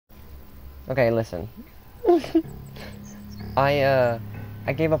Okay, listen. I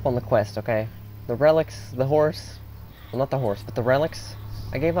gave up on the quest, okay? The relics, the horse, well, not the horse, but the relics,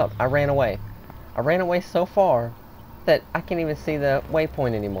 I gave up. I ran away. I ran away so far that I can't even see the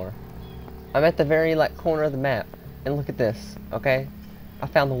waypoint anymore. I'm at the very, like, corner of the map, and look at this, okay? I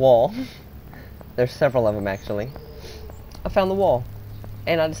found the wall. There's several of them, actually. I found the wall,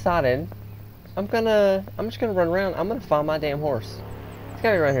 and I decided I'm just gonna run around. I'm gonna find my damn horse. It's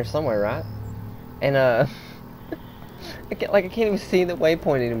gotta be around here somewhere, right? And, I can't even see the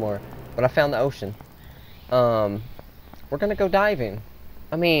waypoint anymore. But I found the ocean. We're gonna go diving.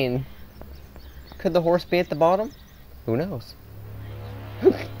 I mean, could the horse be at the bottom? Who knows?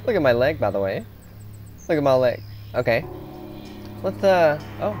 Look at my leg, by the way. Look at my leg. Okay. Let's,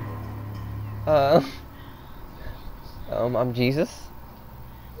 I'm Jesus.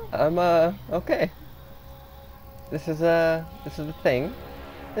 Okay. This is the thing.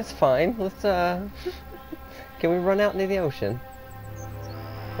 It's fine. Let's, can we run out into the ocean?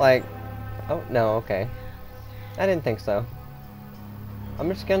 Like, oh, no, okay. I didn't think so. I'm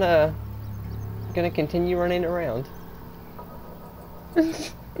just gonna continue running around.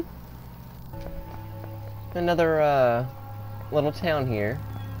 Another, little town here.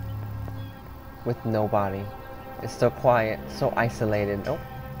 With nobody. It's so quiet, so isolated. Oh.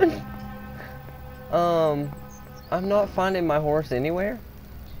 I'm not finding my horse anywhere.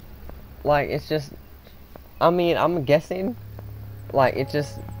 Like, it's just, I mean, I'm guessing, like, it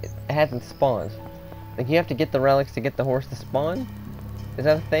hasn't spawned. Like, you have to get the relics to get the horse to spawn? Is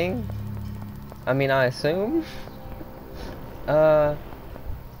that a thing? I mean, I assume? Yeah.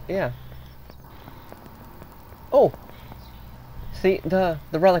 Oh! See, the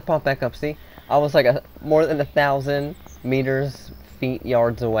relic popped back up, see? I was like more than 1,000 meters, feet,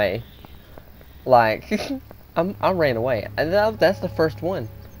 yards away. Like, I ran away. And that's the first one.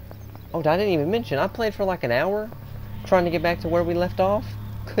 Oh, I didn't even mention, I played for like an hour, trying to get back to where we left off.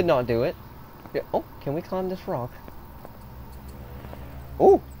 Could not do it. Oh, can we climb this rock?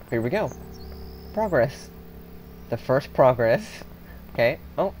 Oh, here we go. Progress. The first progress. Okay.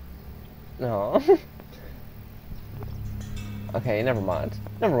 Oh. No. Okay, never mind.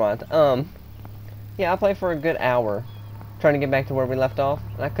 Never mind. Yeah, I played for a good hour, trying to get back to where we left off,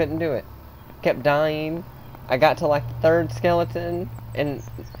 and I couldn't do it. Kept dying. I got to like the third skeleton, and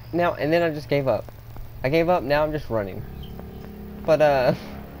then I just gave up. I gave up, now I'm just running. But,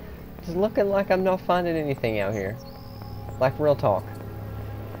 just looking like I'm not finding anything out here. Like, real talk.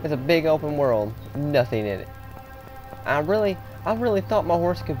 It's a big open world, nothing in it. I really thought my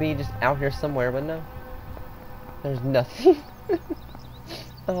horse could be just out here somewhere, but no. There's nothing.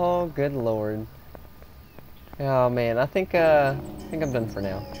 Oh, good lord. Oh man, I think I'm done for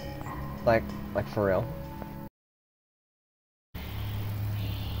now. Like for real.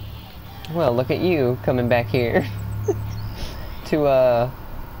 Well, look at you coming back here to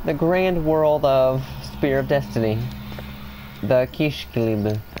the grand world of Spear of Destiny, the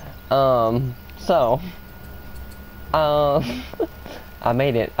Kishklib. I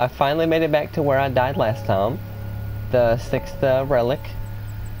made it. I finally made it back to where I died last time. The 6th relic,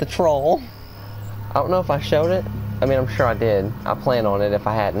 the troll. I don't know if I showed it. I mean, I'm sure I did. I planned on it if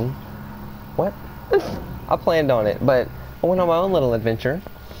I hadn't. What? I planned on it, but I went on my own little adventure.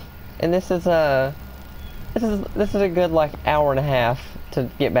 And this is a good like hour and a half to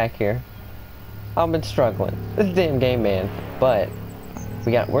get back here. I've been struggling. This damn game, man. But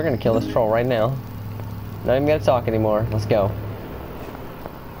we're gonna kill this troll right now. Not even gonna talk anymore. Let's go.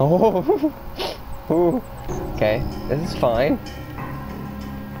 Oh. Ooh. Okay, this is fine.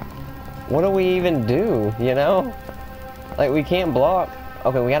 What do we even do, you know? Like, we can't block.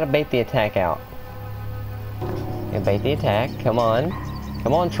 Okay, we gotta bait the attack out. Yeah, bait the attack. Come on.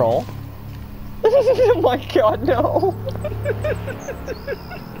 Come on, troll. Oh my god, no.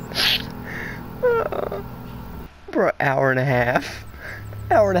 For an hour and a half.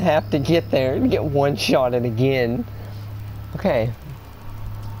 Hour and a half to get there and get one shot at again. Okay.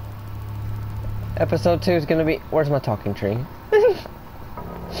 Episode 2 is gonna be... Where's my talking tree?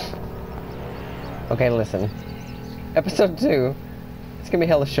 Okay, listen. Episode 2, it's gonna be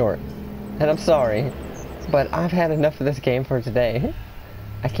hella short. And I'm sorry, but I've had enough of this game for today.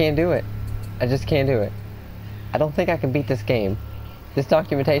 I can't do it. I just can't do it. I don't think I can beat this game. This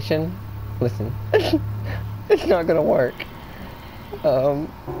documentation, listen, it's not gonna work.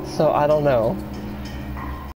 So I don't know.